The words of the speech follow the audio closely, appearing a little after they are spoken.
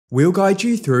We'll guide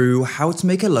you through how to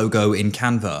make a logo in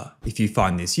Canva. If you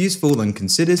find this useful, then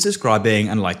consider subscribing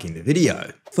and liking the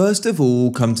video. First of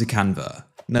all, come to Canva.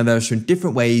 Now there are some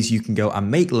different ways you can go and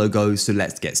make logos, so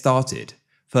let's get started.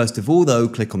 First of all though,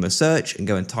 click on the search and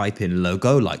go and type in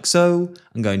logo like so,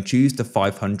 and go and choose the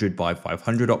 500 by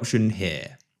 500 option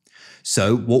here.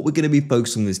 So what we're going to be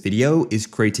focused on in this video is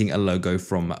creating a logo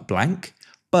from blank.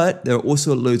 But there are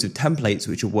also loads of templates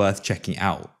which are worth checking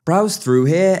out. Browse through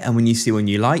here, and when you see one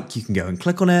you like, you can go and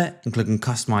click on it and click on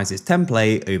customize this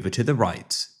template over to the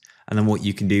right. And then what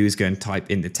you can do is go and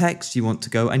type in the text you want to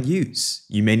go and use.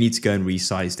 You may need to go and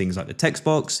resize things like the text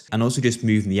box and also just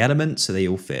move the elements so they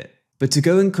all fit. But to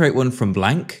go and create one from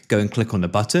blank, go and click on the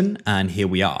button, and here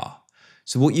we are.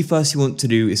 So what you first want to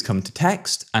do is come to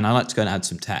text, and I like to go and add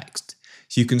some text.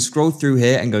 So you can scroll through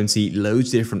here and go and see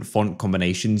loads of different font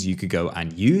combinations you could go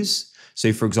and use.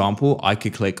 So for example, I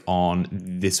could click on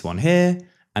this one here,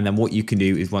 and then what you can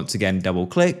do is once again double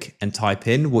click and type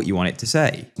in what you want it to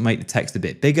say. Make the text a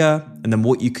bit bigger, and then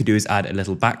what you could do is add a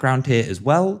little background here as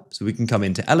well. So we can come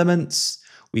into elements,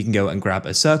 we can go and grab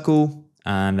a circle,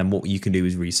 and then what you can do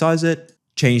is resize it.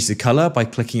 Change the color by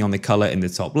clicking on the color in the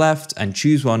top left and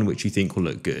choose one which you think will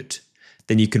look good.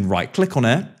 Then you can right click on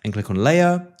it and click on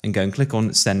layer and go and click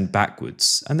on send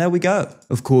backwards. And there we go.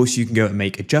 Of course, you can go and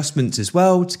make adjustments as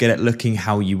well to get it looking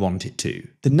how you want it to.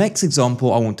 The next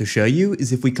example I want to show you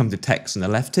is if we come to text on the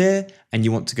left here and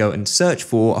you want to go and search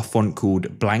for a font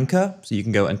called Blanca. So you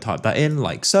can go and type that in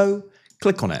like so,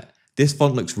 click on it. This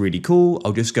font looks really cool.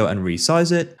 I'll just go and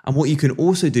resize it. And what you can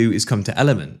also do is come to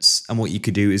elements. And what you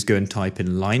could do is go and type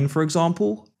in line, for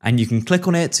example, and you can click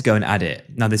on it to go and add it.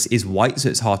 Now this is white, so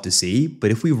it's hard to see, but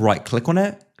if we right click on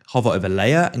it, hover over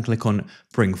layer and click on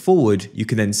bring forward, you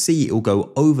can then see it will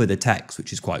go over the text,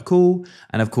 which is quite cool.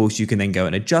 And of course you can then go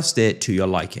and adjust it to your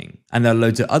liking. And there are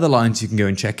loads of other lines you can go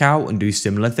and check out and do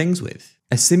similar things with.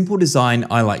 A simple design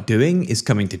I like doing is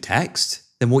coming to text.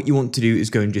 Then what you want to do is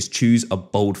go and just choose a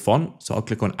bold font. So I'll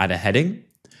click on add a heading.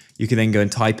 You can then go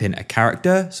and type in a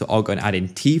character. So I'll go and add in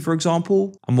T, for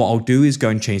example. And what I'll do is go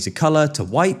and change the color to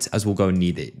white, as we'll go and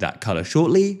need that color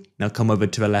shortly. Now come over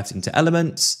to the left into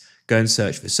elements, go and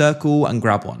search for circle and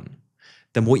grab one.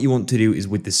 Then what you want to do is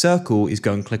with the circle is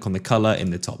go and click on the color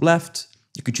in the top left.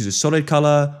 You could choose a solid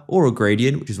color or a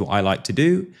gradient, which is what I like to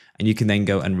do. And you can then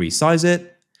go and resize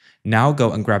it. Now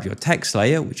go and grab your text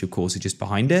layer, which of course is just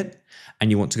behind it. And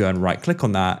you want to go and right click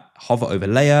on that, hover over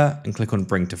layer and click on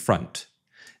bring to front.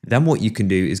 Then what you can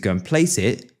do is go and place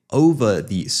it over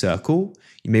the circle.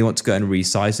 You may want to go and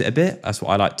resize it a bit. That's what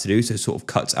I like to do. So it sort of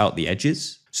cuts out the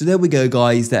edges. So there we go,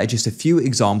 guys. There are just a few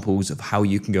examples of how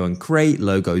you can go and create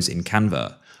logos in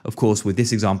Canva. Of course, with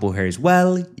this example here as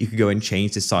well, you could go and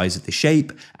change the size of the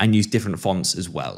shape and use different fonts as well.